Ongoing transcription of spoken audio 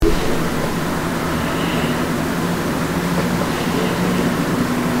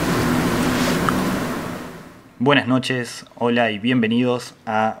Buenas noches, hola y bienvenidos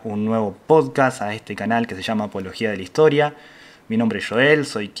a un nuevo podcast, a este canal que se llama Apología de la Historia. Mi nombre es Joel,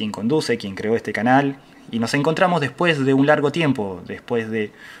 soy quien conduce, quien creó este canal, y nos encontramos después de un largo tiempo, después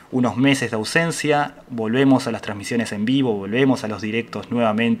de unos meses de ausencia. Volvemos a las transmisiones en vivo, volvemos a los directos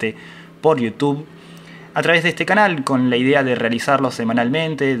nuevamente por YouTube, a través de este canal, con la idea de realizarlos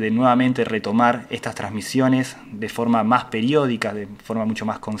semanalmente, de nuevamente retomar estas transmisiones de forma más periódica, de forma mucho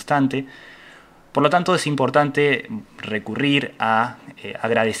más constante. Por lo tanto, es importante recurrir a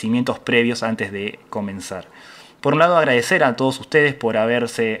agradecimientos previos antes de comenzar. Por un lado, agradecer a todos ustedes por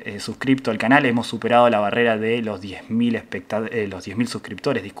haberse suscrito al canal. Hemos superado la barrera de los 10.000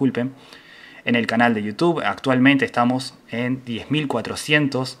 suscriptores, disculpen, en el canal de YouTube. Actualmente estamos en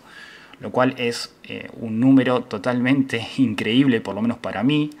 10.400, lo cual es un número totalmente increíble, por lo menos para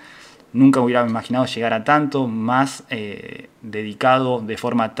mí. Nunca hubiera imaginado llegar a tanto, más dedicado de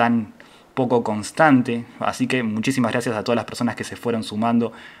forma tan poco constante, así que muchísimas gracias a todas las personas que se fueron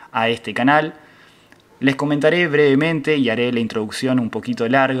sumando a este canal. Les comentaré brevemente y haré la introducción un poquito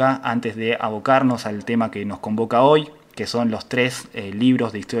larga antes de abocarnos al tema que nos convoca hoy, que son los 3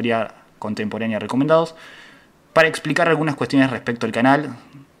 libros de Historia Contemporánea recomendados, para explicar algunas cuestiones respecto al canal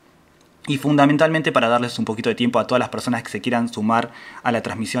y fundamentalmente para darles un poquito de tiempo a todas las personas que se quieran sumar a la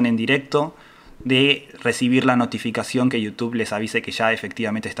transmisión en directo, de recibir la notificación que YouTube les avise que ya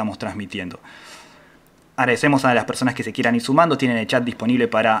efectivamente estamos transmitiendo. Agradecemos a las personas que se quieran ir sumando, tienen el chat disponible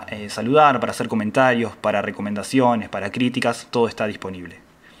para saludar, para hacer comentarios, para recomendaciones, para críticas, todo está disponible.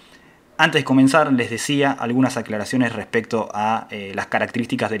 Antes de comenzar, les decía algunas aclaraciones respecto a las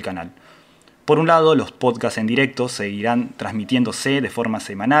características del canal. Por un lado, los podcasts en directo seguirán transmitiéndose de forma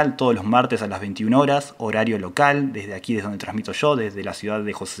semanal, todos los martes a las 21 horas, horario local, desde aquí, desde donde transmito yo, desde la ciudad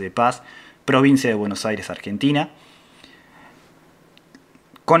de José de Paz, provincia de Buenos Aires, Argentina,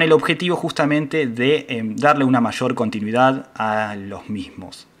 con el objetivo justamente de darle una mayor continuidad a los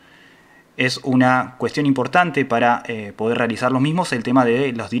mismos. Es una cuestión importante para poder realizar los mismos el tema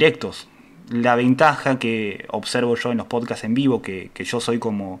de los directos. La ventaja que observo yo en los podcasts en vivo, que yo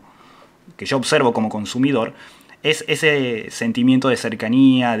observo como consumidor, es ese sentimiento de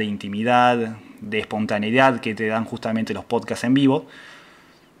cercanía, de intimidad, de espontaneidad que te dan justamente los podcasts en vivo.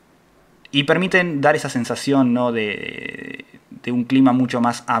 Y permiten dar esa sensación, ¿no?, de un clima mucho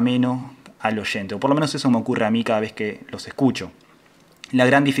más ameno al oyente. O por lo menos eso me ocurre a mí cada vez que los escucho. La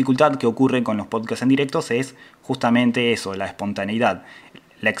gran dificultad que ocurre con los podcasts en directos es justamente eso, la espontaneidad.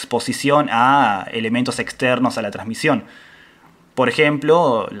 La exposición a elementos externos a la transmisión. Por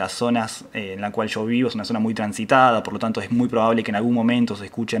ejemplo, las zonas en la cual yo vivo es una zona muy transitada, por lo tanto es muy probable que en algún momento se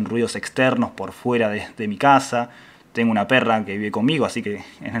escuchen ruidos externos por fuera de mi casa. Tengo una perra que vive conmigo, así que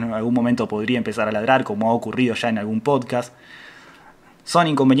en algún momento podría empezar a ladrar, como ha ocurrido ya en algún podcast. Son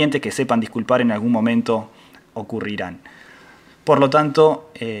inconvenientes que sepan disculpar, en algún momento ocurrirán. Por lo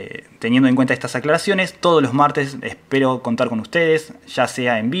tanto, teniendo en cuenta estas aclaraciones, todos los martes espero contar con ustedes, ya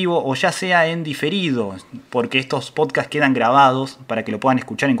sea en vivo o ya sea en diferido, porque estos podcasts quedan grabados para que lo puedan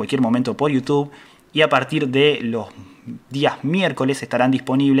escuchar en cualquier momento por YouTube, y a partir de los días miércoles estarán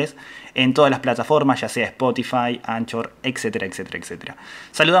disponibles en todas las plataformas, ya sea Spotify, Anchor, etcétera, etcétera, etcétera.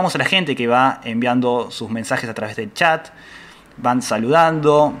 Saludamos a la gente que va enviando sus mensajes a través del chat, van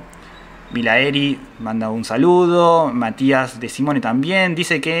saludando. Vilaeri manda un saludo, Matías de Simone también,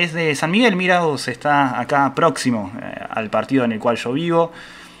 dice que es de San Miguel, mira vos, está acá próximo al partido en el cual yo vivo.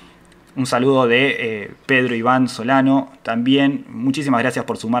 Un saludo de Pedro Iván Solano también. Muchísimas gracias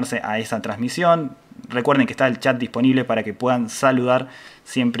por sumarse a esta transmisión. Recuerden que está el chat disponible para que puedan saludar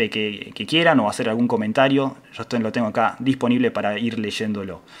siempre que quieran o hacer algún comentario. Yo lo tengo acá disponible para ir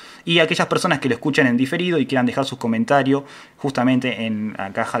leyéndolo. Y aquellas personas que lo escuchan en diferido y quieran dejar sus comentarios justamente en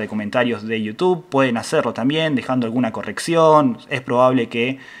la caja de comentarios de YouTube, pueden hacerlo también dejando alguna corrección. Es probable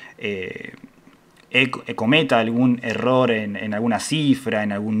que cometa algún error en alguna cifra,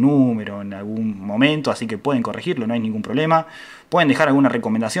 en algún número, en algún momento, así que pueden corregirlo, no hay ningún problema. Pueden dejar alguna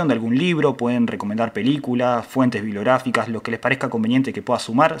recomendación de algún libro, pueden recomendar películas, fuentes bibliográficas, lo que les parezca conveniente que pueda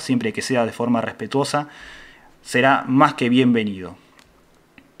sumar, siempre que sea de forma respetuosa, será más que bienvenido.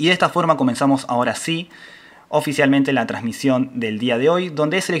 Y de esta forma comenzamos ahora sí oficialmente la transmisión del día de hoy,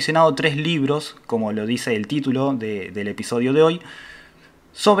 donde he seleccionado 3 libros, como lo dice el título del episodio de hoy,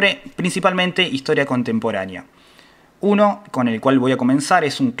 sobre principalmente historia contemporánea. Uno con el cual voy a comenzar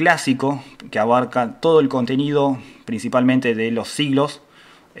es un clásico que abarca todo el contenido principalmente de los siglos,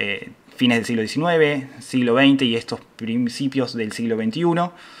 fines del siglo XIX, siglo XX y estos principios del siglo XXI.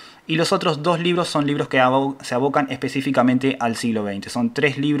 Y los otros 2 libros son libros que se abocan específicamente al siglo XX. Son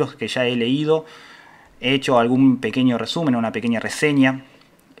 3 libros que ya he leído, he hecho algún pequeño resumen, una pequeña reseña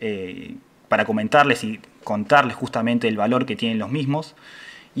para comentarles y contarles justamente el valor que tienen los mismos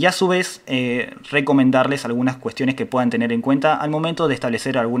y a su vez recomendarles algunas cuestiones que puedan tener en cuenta al momento de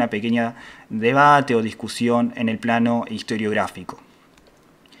establecer alguna pequeña debate o discusión en el plano historiográfico.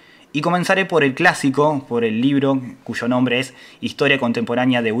 Y comenzaré por el clásico, por el libro cuyo nombre es Historia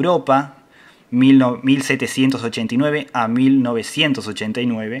Contemporánea de Europa, 1789 a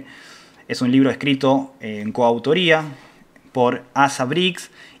 1989. Es un libro escrito en coautoría por Asa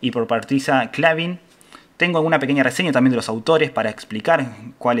Briggs y por Patricia Clavin. Tengo alguna pequeña reseña también de los autores para explicar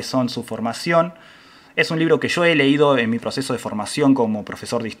cuáles son su formación. Es un libro que yo he leído en mi proceso de formación como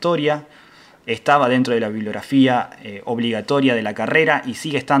profesor de historia. Estaba dentro de la bibliografía obligatoria de la carrera y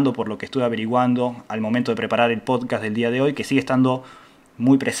sigue estando, por lo que estuve averiguando al momento de preparar el podcast del día de hoy, que sigue estando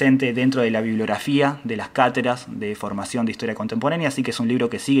muy presente dentro de la bibliografía de las cátedras de formación de historia contemporánea, así que es un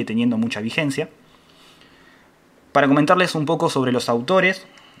libro que sigue teniendo mucha vigencia. Para comentarles un poco sobre los autores,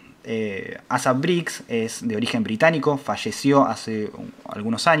 Asa Briggs es de origen británico, falleció hace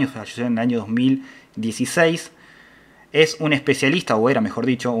algunos años, falleció en el año 2016. Es un especialista, o era mejor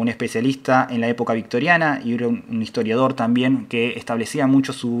dicho, un especialista en la época victoriana y era un historiador también que establecía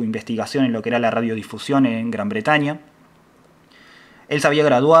mucho su investigación en lo que era la radiodifusión en Gran Bretaña. Él se había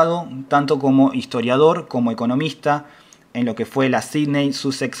graduado tanto como historiador como economista en lo que fue la Sydney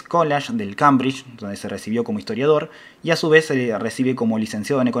Sussex College del Cambridge, donde se recibió como historiador, y a su vez se recibe como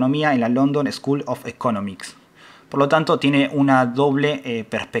licenciado en economía en la London School of Economics. Por lo tanto, tiene una doble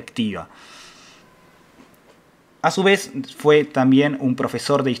perspectiva. A su vez, fue también un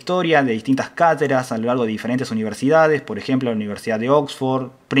profesor de historia de distintas cátedras a lo largo de diferentes universidades, por ejemplo, la Universidad de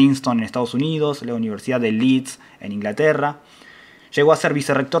Oxford, Princeton en Estados Unidos, la Universidad de Leeds en Inglaterra. Llegó a ser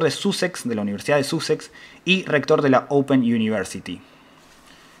vicerrector de Sussex, de la Universidad de Sussex, y rector de la Open University.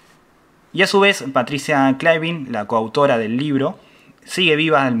 Y a su vez, Patricia Clavin, la coautora del libro, sigue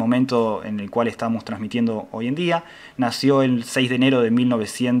viva en el momento en el cual estamos transmitiendo hoy en día. Nació el 6 de enero de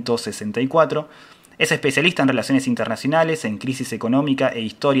 1964. Es especialista en relaciones internacionales, en crisis económica e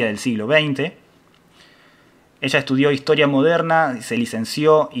historia del siglo XX. Ella estudió historia moderna, se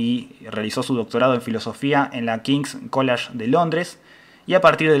licenció y realizó su doctorado en filosofía en la King's College de Londres. Y a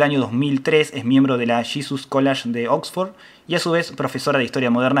partir del año 2003 es miembro de la Jesus College de Oxford y a su vez profesora de historia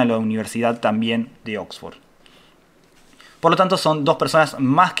moderna en la Universidad también de Oxford. Por lo tanto, son dos personas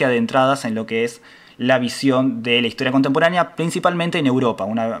más que adentradas en lo que es la visión de la historia contemporánea, principalmente en Europa.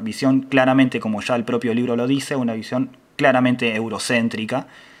 Una visión claramente, como ya el propio libro lo dice, una visión claramente eurocéntrica,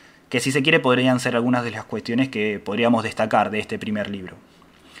 que si se quiere podrían ser algunas de las cuestiones que podríamos destacar de este primer libro.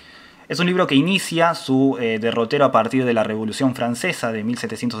 Es un libro que inicia su derrotero a partir de la Revolución Francesa de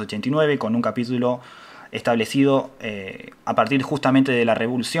 1789, con un capítulo establecido a partir justamente de la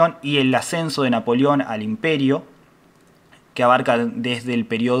Revolución y el ascenso de Napoleón al imperio, que abarca desde el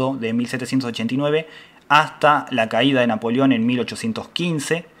periodo de 1789 hasta la caída de Napoleón en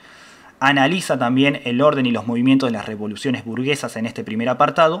 1815. Analiza también el orden y los movimientos de las revoluciones burguesas en este primer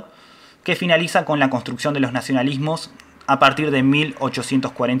apartado, que finaliza con la construcción de los nacionalismos a partir de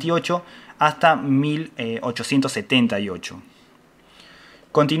 1848 hasta 1878.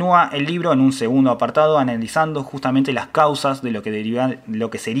 Continúa el libro en un segundo apartado analizando justamente las causas de lo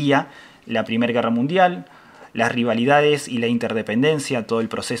que sería la Primera Guerra Mundial, las rivalidades y la interdependencia, todo el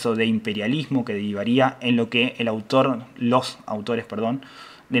proceso de imperialismo que derivaría en lo que los autores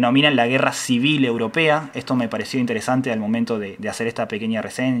denominan la Guerra Civil Europea. Esto me pareció interesante al momento de hacer esta pequeña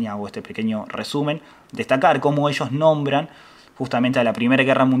reseña o este pequeño resumen, destacar cómo ellos nombran justamente a la Primera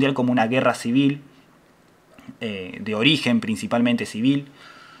Guerra Mundial como una guerra civil, de origen principalmente civil,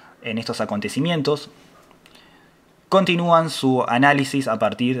 en estos acontecimientos. Continúan su análisis a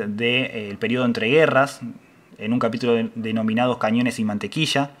partir del periodo entre guerras, en un capítulo denominado Cañones y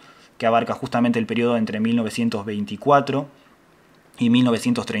Mantequilla, que abarca justamente el periodo entre 1924 y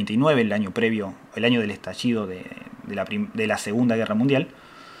 1939, el año previo, el año del estallido de la Segunda Guerra Mundial.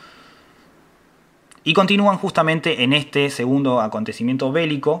 Y continúan justamente en este segundo acontecimiento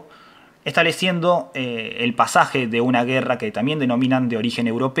bélico, estableciendo el pasaje de una guerra que también denominan de origen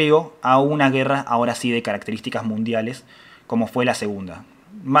europeo a una guerra ahora sí de características mundiales, como fue la Segunda.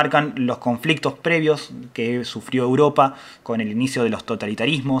 Marcan los conflictos previos que sufrió Europa con el inicio de los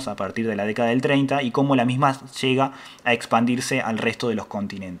totalitarismos a partir de la década del 30 y cómo la misma llega a expandirse al resto de los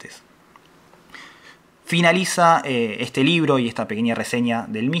continentes. Finaliza este libro y esta pequeña reseña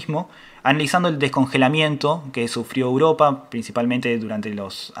del mismo analizando el descongelamiento que sufrió Europa, principalmente durante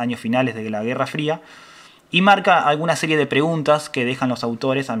los años finales de la Guerra Fría, y marca alguna serie de preguntas que dejan los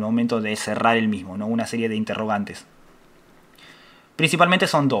autores al momento de cerrar el mismo, ¿no? Una serie de interrogantes. Principalmente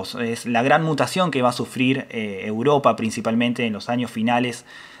son dos. Es la gran mutación que va a sufrir Europa, principalmente en los años finales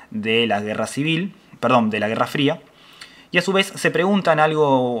de la Guerra Civil, de la Guerra Fría. Y a su vez se preguntan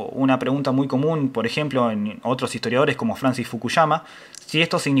una pregunta muy común, por ejemplo, en otros historiadores como Francis Fukuyama, si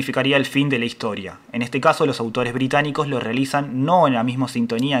esto significaría el fin de la historia. En este caso, los autores británicos lo realizan no en la misma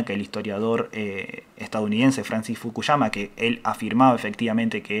sintonía que el historiador estadounidense Francis Fukuyama, que él afirmaba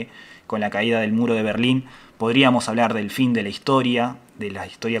efectivamente que con la caída del muro de Berlín podríamos hablar del fin de la historia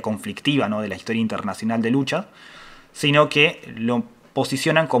conflictiva, ¿no?, de la historia internacional de lucha, sino que lo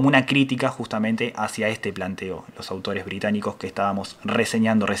posicionan como una crítica justamente hacia este planteo, los autores británicos que estábamos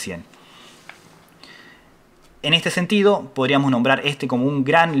reseñando recién. En este sentido, podríamos nombrar este como un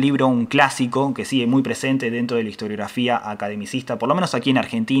gran libro, un clásico, que sigue muy presente dentro de la historiografía academicista, por lo menos aquí en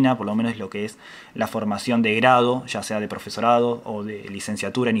Argentina, por lo menos lo que es la formación de grado, ya sea de profesorado o de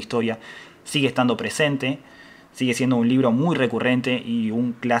licenciatura en historia, sigue estando presente, sigue siendo un libro muy recurrente y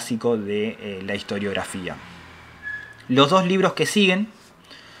un clásico de la historiografía. Los dos libros que siguen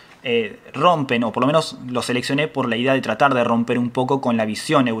rompen, o por lo menos los seleccioné por la idea de tratar de romper un poco con la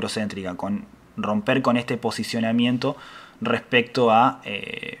visión eurocéntrica, romper con este posicionamiento respecto a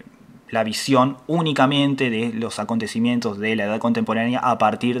la visión únicamente de los acontecimientos de la Edad Contemporánea a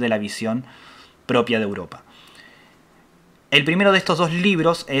partir de la visión propia de Europa. El primero de estos dos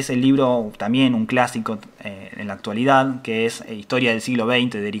libros es el libro, también un clásico en la actualidad, que es Historia del siglo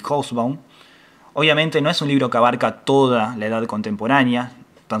XX de Eric Hobsbawm. Obviamente no es un libro que abarca toda la edad contemporánea,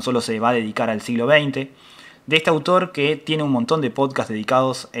 tan solo se va a dedicar al siglo XX. De este autor que tiene un montón de podcasts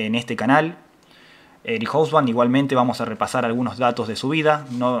dedicados en este canal. Eric Hobsbawm, igualmente vamos a repasar algunos datos de su vida,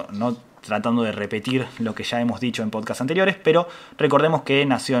 no tratando de repetir lo que ya hemos dicho en podcasts anteriores, pero recordemos que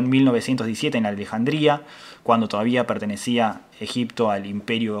nació en 1917 en Alejandría, cuando todavía pertenecía Egipto al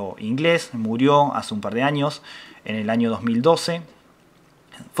Imperio Inglés, murió hace un par de años, en el año 2012.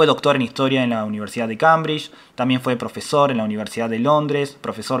 Fue doctor en Historia en la Universidad de Cambridge, también fue profesor en la Universidad de Londres,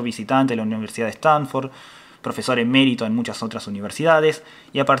 profesor visitante en la Universidad de Stanford, profesor emérito en muchas otras universidades,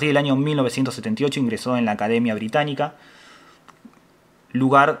 y a partir del año 1978 ingresó en la Academia Británica,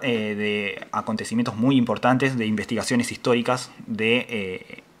 lugar de acontecimientos muy importantes de investigaciones históricas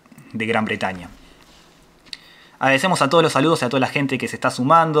de Gran Bretaña. Agradecemos a todos los saludos y a toda la gente que se está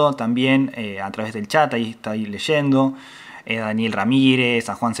sumando, también a través del chat, ahí está leyendo. Daniel Ramírez,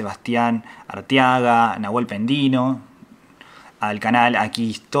 a Juan Sebastián Arteaga, Nahuel Pendino, al canal Aquí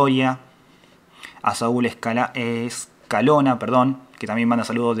Historia, a Saúl Escalona, que también manda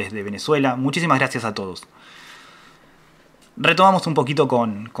saludos desde Venezuela. Muchísimas gracias a todos. Retomamos un poquito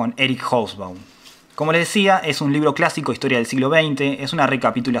con Eric Hobsbawm. Como les decía, es un libro clásico, Historia del siglo XX, es una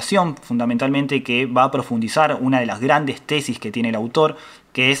recapitulación fundamentalmente que va a profundizar una de las grandes tesis que tiene el autor,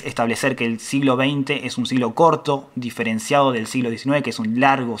 que es establecer que el siglo XX es un siglo corto, diferenciado del siglo XIX, que es un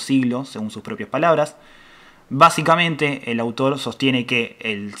largo siglo, según sus propias palabras. Básicamente, el autor sostiene que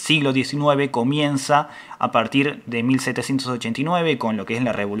el siglo XIX comienza a partir de 1789, con lo que es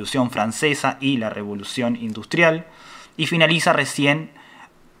la Revolución Francesa y la Revolución Industrial, y finaliza recién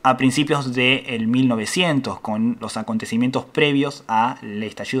a principios del 1900, con los acontecimientos previos al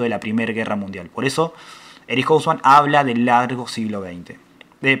estallido de la Primera Guerra Mundial. Por eso, Eric Hobsbawm habla del largo siglo XX.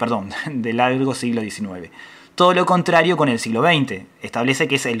 Del largo siglo XIX. Todo lo contrario con el siglo XX. Establece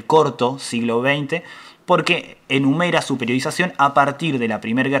que es el corto siglo XX porque enumera su periodización a partir de la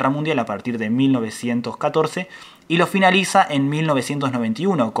Primera Guerra Mundial, a partir de 1914, y lo finaliza en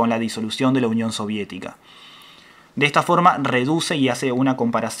 1991 con la disolución de la Unión Soviética. De esta forma reduce y hace una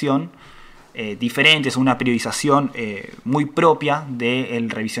comparación diferente, es una periodización muy propia del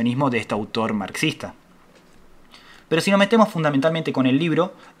revisionismo de este autor marxista. Pero si nos metemos fundamentalmente con el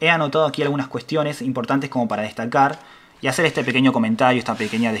libro, he anotado aquí algunas cuestiones importantes como para destacar y hacer este pequeño comentario, esta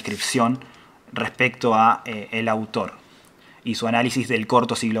pequeña descripción respecto a el autor y su análisis del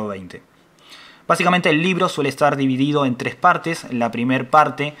corto siglo XX. Básicamente el libro suele estar dividido en tres partes. La primera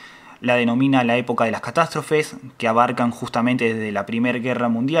parte la denomina la época de las catástrofes, que abarcan justamente desde la Primera Guerra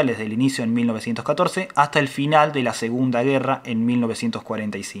Mundial, desde el inicio en 1914, hasta el final de la Segunda Guerra en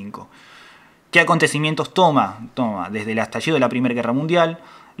 1945. ¿Qué acontecimientos toma? Toma desde el estallido de la Primera Guerra Mundial,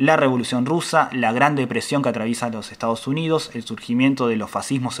 la Revolución Rusa, la Gran Depresión que atraviesa los Estados Unidos, el surgimiento de los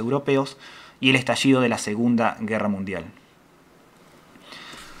fascismos europeos y el estallido de la Segunda Guerra Mundial.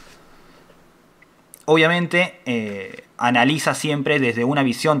 Obviamente analiza siempre desde una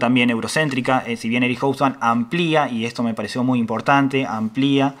visión también eurocéntrica, si bien Eric Hobsbawm amplía, y esto me pareció muy importante,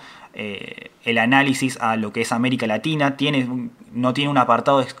 amplía el análisis a lo que es América Latina, no tiene un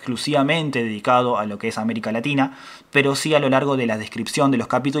apartado exclusivamente dedicado a lo que es América Latina, pero sí a lo largo de la descripción de los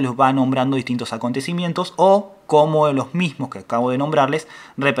capítulos va nombrando distintos acontecimientos o cómo los mismos que acabo de nombrarles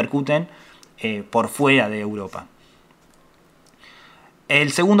repercuten por fuera de Europa.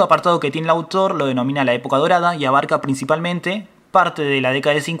 El segundo apartado que tiene el autor lo denomina la época dorada y abarca principalmente parte de la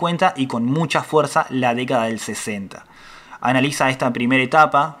década del 50 y con mucha fuerza la década del 60. Analiza esta primera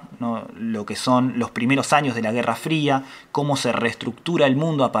etapa, ¿no? Lo que son los primeros años de la Guerra Fría, cómo se reestructura el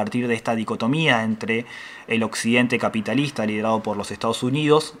mundo a partir de esta dicotomía entre el occidente capitalista liderado por los Estados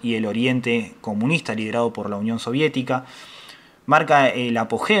Unidos y el oriente comunista liderado por la Unión Soviética. Marca el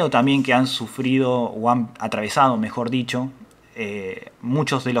apogeo también que han sufrido o han atravesado, mejor dicho,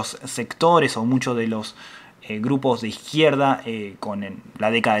 muchos de los sectores o muchos de los grupos de izquierda con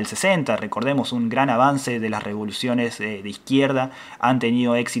la década del 60. Recordemos un gran avance de las revoluciones de izquierda, han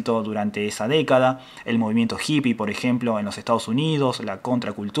tenido éxito durante esa década. El movimiento hippie, por ejemplo, en los Estados Unidos, la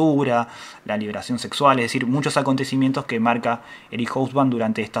contracultura, la liberación sexual, es decir, muchos acontecimientos que marca Eric Hobsbawm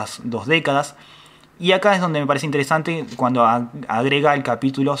durante estas 2 décadas. Y acá es donde me parece interesante cuando agrega el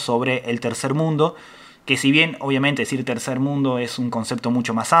capítulo sobre el tercer mundo, que si bien obviamente decir tercer mundo es un concepto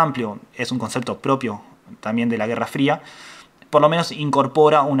mucho más amplio, es un concepto propio también de la Guerra Fría, por lo menos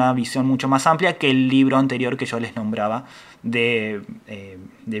incorpora una visión mucho más amplia que el libro anterior que yo les nombraba de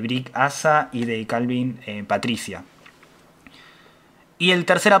Brick Asa y de Calvin Patricia. Y el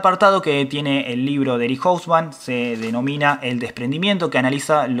tercer apartado que tiene el libro de Eric Hobsbawm se denomina El desprendimiento, que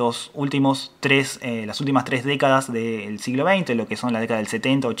analiza las últimas 3 décadas del siglo XX, lo que son la década del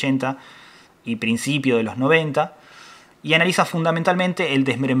 70, 80 y principio de los 90, y analiza fundamentalmente el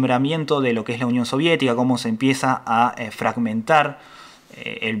desmembramiento de lo que es la Unión Soviética, cómo se empieza a fragmentar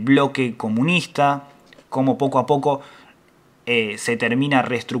el bloque comunista, cómo poco a poco se termina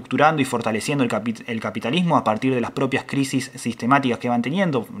reestructurando y fortaleciendo el capitalismo a partir de las propias crisis sistemáticas que van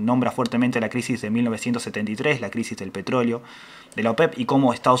teniendo. Nombra fuertemente la crisis de 1973, la crisis del petróleo, de la OPEP, y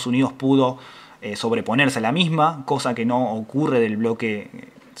cómo Estados Unidos pudo sobreponerse a la misma, cosa que no ocurre del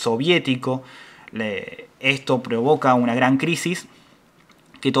bloque soviético. Esto provoca una gran crisis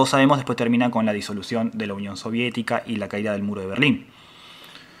que todos sabemos después termina con la disolución de la Unión Soviética y la caída del muro de Berlín.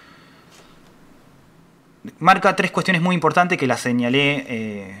 Marca 3 cuestiones muy importantes que las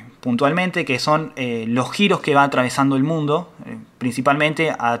señalé puntualmente, que son los giros que va atravesando el mundo,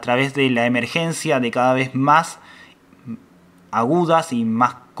 principalmente a través de la emergencia de cada vez más agudas y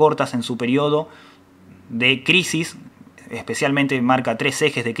más cortas en su periodo de crisis. Especialmente marca 3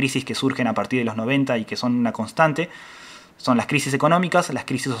 ejes de crisis que surgen a partir de los 90 y que son una constante. Son las crisis económicas, las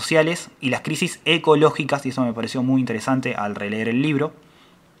crisis sociales y las crisis ecológicas, y eso me pareció muy interesante al releer el libro.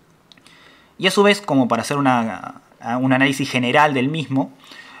 Y a su vez, como para hacer un análisis general del mismo,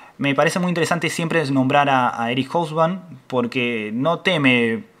 me parece muy interesante siempre nombrar a Eric Hobsbawm, porque no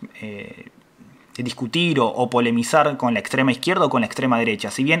teme discutir o polemizar con la extrema izquierda o con la extrema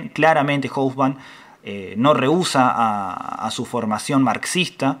derecha. Si bien claramente Hobsbawm no rehúsa a su formación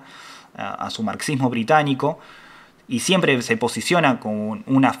marxista, a su marxismo británico, y siempre se posiciona con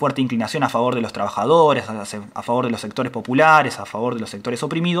una fuerte inclinación a favor de los trabajadores, a favor de los sectores populares, a favor de los sectores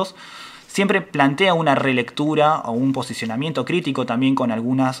oprimidos, siempre plantea una relectura o un posicionamiento crítico también con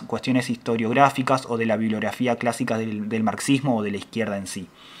algunas cuestiones historiográficas o de la bibliografía clásica del marxismo o de la izquierda en sí.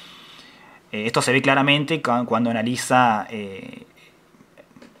 Esto se ve claramente cuando analiza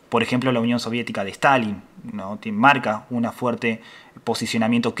por ejemplo, la Unión Soviética de Stalin, ¿no? Marca un fuerte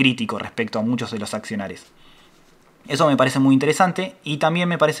posicionamiento crítico respecto a muchos de los accionarios. Eso me parece muy interesante y también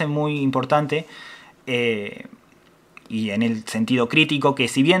me parece muy importante, y en el sentido crítico, que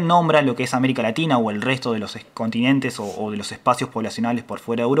si bien nombra lo que es América Latina o el resto de los continentes o de los espacios poblacionales por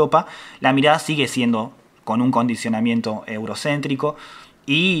fuera de Europa, la mirada sigue siendo con un condicionamiento eurocéntrico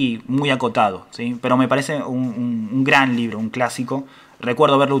y muy acotado, ¿sí? Pero me parece un gran libro, un clásico.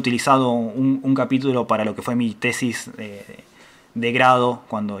 Recuerdo haberlo utilizado un capítulo para lo que fue mi tesis de grado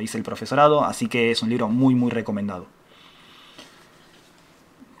cuando hice el profesorado, así que es un libro muy muy recomendado.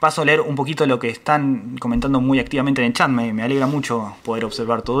 Paso a leer un poquito lo que están comentando muy activamente en el chat. Me alegra mucho poder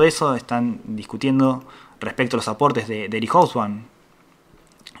observar todo eso. Están discutiendo respecto a los aportes de Eric Hobsbawm.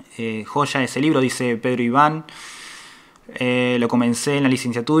 Joya ese libro, dice Pedro Iván. Lo comencé en la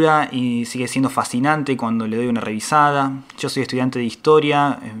licenciatura y sigue siendo fascinante cuando le doy una revisada. Yo soy estudiante de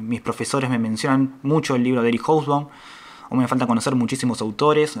historia, mis profesores me mencionan mucho el libro de Eric Hobsbawm. Aún me falta conocer muchísimos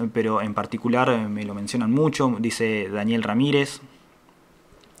autores, pero en particular me lo mencionan mucho, dice Daniel Ramírez.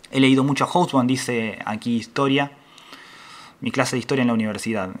 He leído mucho a Hobsbawm, dice aquí Historia, mi clase de historia en la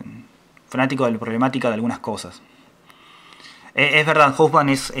universidad. Fanático de la problemática de algunas cosas. Es verdad,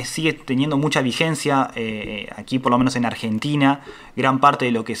 Hobsbawm sigue teniendo mucha vigencia, aquí por lo menos en Argentina. Gran parte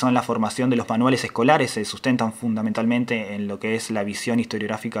de lo que son la formación de los manuales escolares se sustentan fundamentalmente en lo que es la visión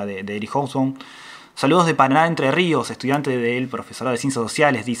historiográfica de Eric Hobsbawm. Saludos de Paraná, Entre Ríos, estudiante del profesorado de Ciencias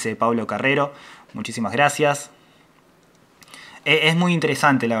Sociales, dice Pablo Carrero. Muchísimas gracias. Es muy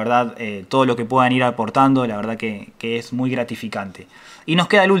interesante, la verdad, todo lo que puedan ir aportando, la verdad que es muy gratificante. Y nos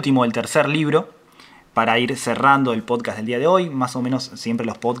queda el último, el tercer libro, para ir cerrando el podcast del día de hoy. Más o menos siempre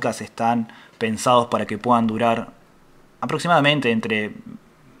los podcasts están pensados para que puedan durar aproximadamente entre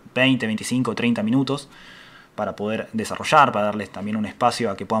 20, 25, 30 minutos, para poder desarrollar, para darles también un espacio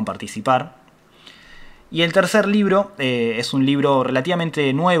a que puedan participar. Y el tercer libro es un libro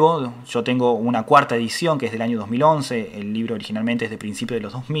relativamente nuevo. Yo tengo una cuarta edición que es del año 2011. El libro originalmente es de principios de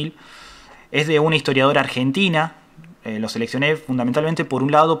los 2000. Es de una historiadora argentina. Lo seleccioné fundamentalmente por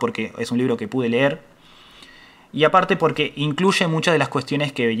un lado porque es un libro que pude leer. Y aparte porque incluye muchas de las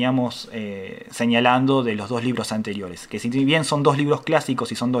cuestiones que veníamos señalando de los dos libros anteriores. Que si bien son dos libros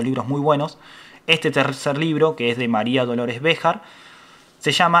clásicos y son dos libros muy buenos, este tercer libro, que es de María Dolores Béjar,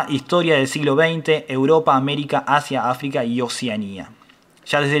 se llama Historia del siglo XX, Europa, América, Asia, África y Oceanía.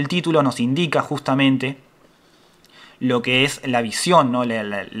 Ya desde el título nos indica justamente lo que es la visión, ¿no?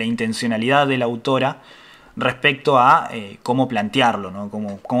 la intencionalidad de la autora respecto a cómo plantearlo, ¿no?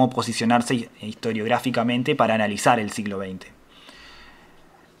 cómo posicionarse historiográficamente para analizar el siglo XX.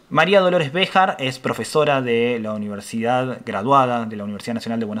 María Dolores Béjar es profesora de la Universidad, graduada de la Universidad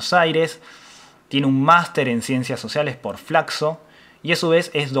Nacional de Buenos Aires, tiene un máster en Ciencias Sociales por Flaxo, y a su vez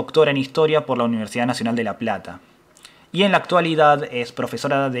es doctora en Historia por la Universidad Nacional de La Plata. Y en la actualidad es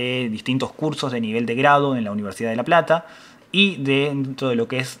profesora de distintos cursos de nivel de grado en la Universidad de La Plata, y dentro de lo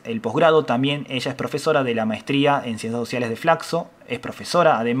que es el posgrado también ella es profesora de la maestría en Ciencias Sociales de Flaxo, es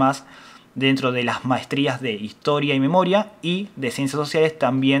profesora además dentro de las maestrías de Historia y Memoria y de Ciencias Sociales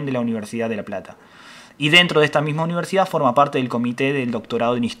también de la Universidad de La Plata. Y dentro de esta misma universidad forma parte del comité del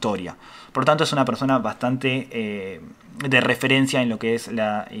doctorado en Historia. Por lo tanto es una persona bastante de referencia en lo que es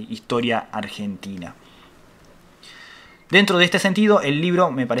la historia argentina. Dentro de este sentido, el libro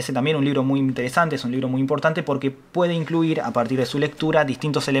me parece también un libro muy interesante, es un libro muy importante porque puede incluir a partir de su lectura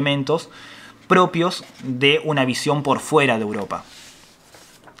distintos elementos propios de una visión por fuera de Europa.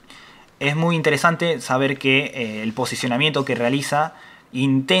 Es muy interesante saber que el posicionamiento que realiza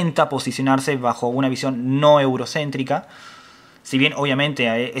intenta posicionarse bajo una visión no eurocéntrica. Si bien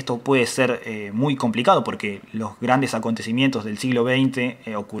obviamente esto puede ser muy complicado porque los grandes acontecimientos del siglo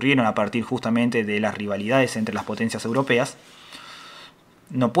XX ocurrieron a partir justamente de las rivalidades entre las potencias europeas,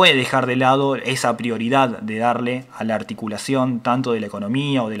 no puede dejar de lado esa prioridad de darle a la articulación tanto de la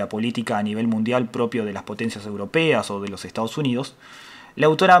economía o de la política a nivel mundial propio de las potencias europeas o de los Estados Unidos. La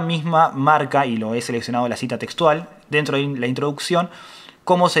autora misma marca, y lo he seleccionado la cita textual, dentro de la introducción,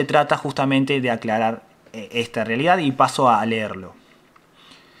 cómo se trata justamente de aclarar esta realidad y paso a leerlo.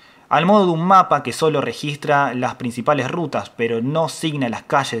 Al modo de un mapa que solo registra las principales rutas pero no signa las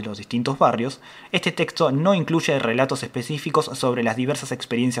calles de los distintos barrios, este texto no incluye relatos específicos sobre las diversas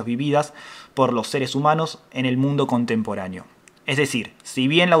experiencias vividas por los seres humanos en el mundo contemporáneo. Es decir, si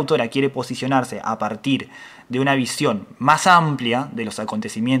bien la autora quiere posicionarse a partir de una visión más amplia de los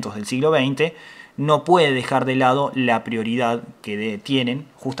acontecimientos del siglo XX, no puede dejar de lado la prioridad que tienen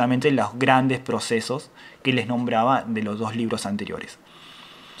justamente los grandes procesos que les nombraba de los dos libros anteriores.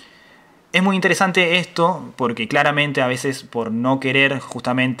 Es muy interesante esto porque claramente a veces por no querer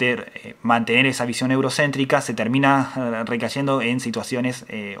justamente mantener esa visión eurocéntrica se termina recayendo en situaciones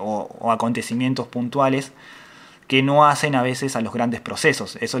o acontecimientos puntuales que no hacen a veces a los grandes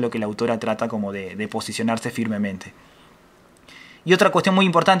procesos. Eso es lo que la autora trata como de posicionarse firmemente. Y otra cuestión muy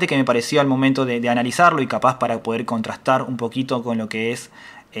importante que me pareció al momento de analizarlo y capaz para poder contrastar un poquito con lo que es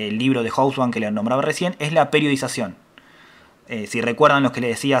el libro de Hobsbawm que le nombraba recién, es la periodización. Si recuerdan lo que le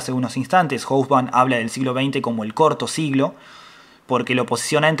decía hace unos instantes, Hobsbawm habla del siglo XX como el corto siglo, porque lo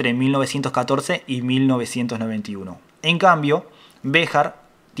posiciona entre 1914 y 1991. En cambio, Béjar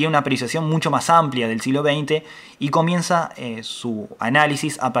tiene una apreciación mucho más amplia del siglo XX y comienza su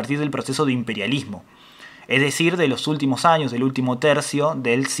análisis a partir del proceso de imperialismo, es decir, de los últimos años, del último tercio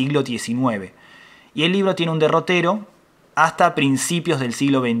del siglo XIX. Y el libro tiene un derrotero hasta principios del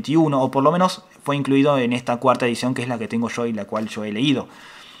siglo XXI, o por lo menos fue incluido en esta cuarta edición que es la que tengo yo y la cual yo he leído.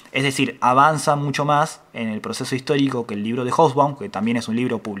 Es decir, avanza mucho más en el proceso histórico que el libro de Hobsbawm, que también es un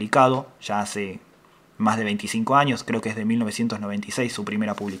libro publicado ya hace más de 25 años, creo que es de 1996 su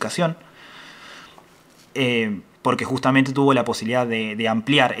primera publicación, porque justamente tuvo la posibilidad de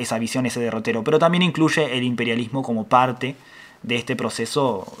ampliar esa visión, ese derrotero, pero también incluye el imperialismo como parte de este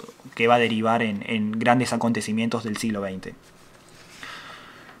proceso que va a derivar en grandes acontecimientos del siglo XX.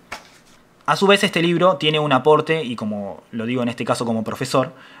 A su vez, este libro tiene un aporte, y como lo digo en este caso como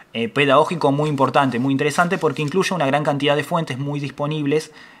profesor, pedagógico muy importante, muy interesante, porque incluye una gran cantidad de fuentes muy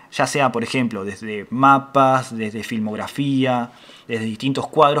disponibles, ya sea, por ejemplo, desde mapas, desde filmografía, desde distintos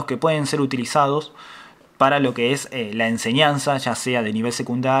cuadros que pueden ser utilizados para lo que es la enseñanza, ya sea de nivel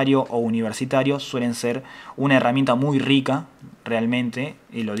secundario o universitario, suelen ser una herramienta muy rica realmente,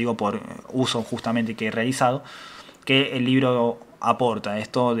 y lo digo por uso justamente que he realizado, que el libro aporta.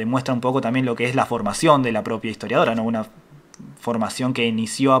 Esto demuestra un poco también lo que es la formación de la propia historiadora, ¿no? Una formación que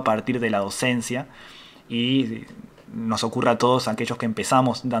inició a partir de la docencia, y nos ocurre a todos aquellos que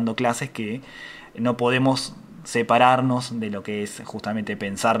empezamos dando clases que no podemos separarnos de lo que es justamente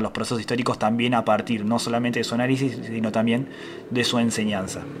pensar los procesos históricos también a partir no solamente de su análisis, sino también de su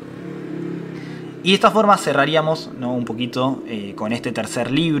enseñanza. Y de esta forma cerraríamos, ¿no?, un poquito con este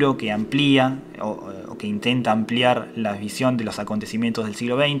tercer libro que amplía o que intenta ampliar la visión de los acontecimientos del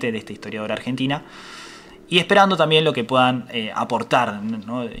siglo XX de esta historiadora argentina, y esperando también lo que puedan aportar,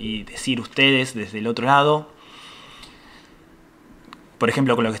 ¿no?, y decir ustedes desde el otro lado. Por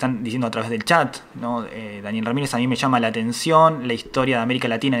ejemplo, con lo que están diciendo a través del chat, ¿no? Daniel Ramírez: a mí me llama la atención la historia de América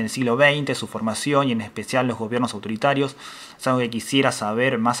Latina en el siglo XX, su formación y en especial los gobiernos autoritarios. Es algo que quisiera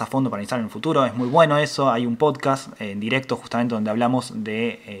saber más a fondo para analizar en el futuro. Es muy bueno eso. Hay un podcast en Directo justamente donde hablamos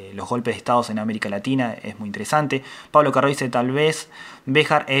de los golpes de estados en América Latina. Es muy interesante. Pablo Carro dice: tal vez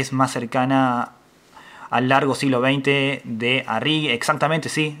Béjar es más cercana al largo siglo XX de Arrighi. Exactamente,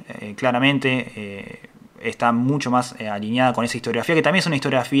 sí, claramente. Está mucho más alineada con esa historiografía, que también es una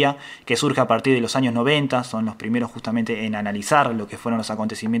historiografía que surge a partir de los años 90, son los primeros justamente en analizar lo que fueron los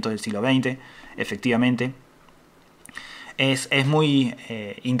acontecimientos del siglo XX, efectivamente. Es muy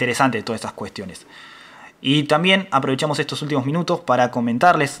interesante todas estas cuestiones. Y también aprovechamos estos últimos minutos para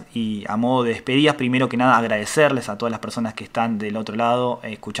comentarles, y a modo de despedidas, primero que nada agradecerles a todas las personas que están del otro lado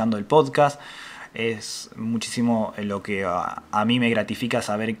escuchando el podcast. Es muchísimo lo que a mí me gratifica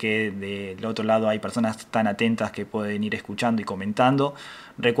saber que del otro lado hay personas tan atentas que pueden ir escuchando y comentando.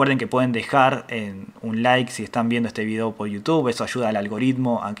 Recuerden que pueden dejar un like si están viendo este video por YouTube. Eso ayuda al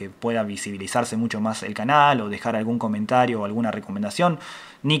algoritmo a que pueda visibilizarse mucho más el canal, o dejar algún comentario o alguna recomendación.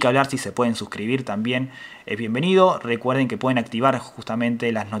 Ni que hablar si se pueden suscribir también, es bienvenido. Recuerden que pueden activar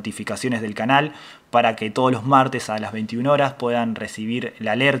justamente las notificaciones del canal para que todos los martes a las 21 horas puedan recibir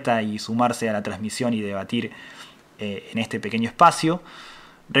la alerta y sumarse a la transmisión y debatir en este pequeño espacio.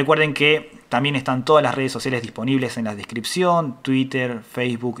 Recuerden que también están todas las redes sociales disponibles en la descripción: Twitter,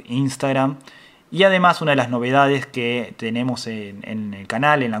 Facebook, Instagram. Y además, una de las novedades que tenemos en el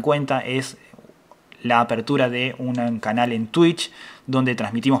canal, en la cuenta, es la apertura de un canal en Twitch donde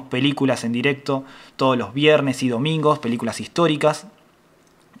transmitimos películas en directo todos los viernes y domingos, películas históricas,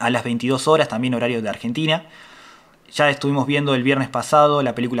 a las 22 horas, también horario de Argentina. Ya estuvimos viendo el viernes pasado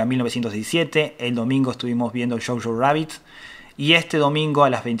la película 1917, el domingo estuvimos viendo Jojo Rabbit, y este domingo a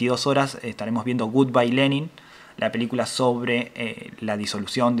las 22 horas estaremos viendo Goodbye Lenin, la película sobre la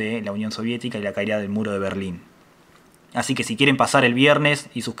disolución de la Unión Soviética y la caída del muro de Berlín. Así que si quieren pasar el viernes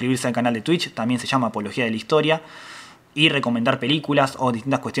y suscribirse al canal de Twitch, también se llama Apología de la Historia, y recomendar películas o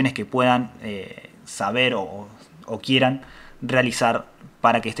distintas cuestiones que puedan saber o quieran realizar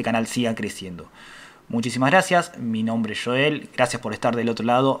para que este canal siga creciendo. Muchísimas gracias, mi nombre es Joel, gracias por estar del otro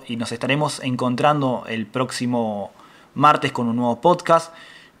lado, y nos estaremos encontrando el próximo martes con un nuevo podcast,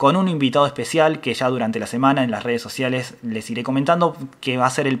 con un invitado especial que ya durante la semana en las redes sociales les iré comentando, que va a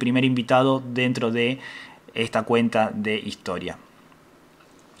ser el primer invitado dentro de esta cuenta de historia.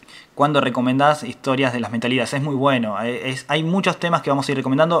 Cuando recomendás historias de las mentalidades, es muy bueno. Hay muchos temas que vamos a ir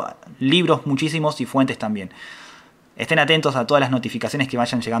recomendando, libros muchísimos y fuentes también. Estén atentos a todas las notificaciones que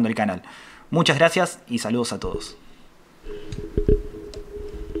vayan llegando al canal. Muchas gracias y saludos a todos.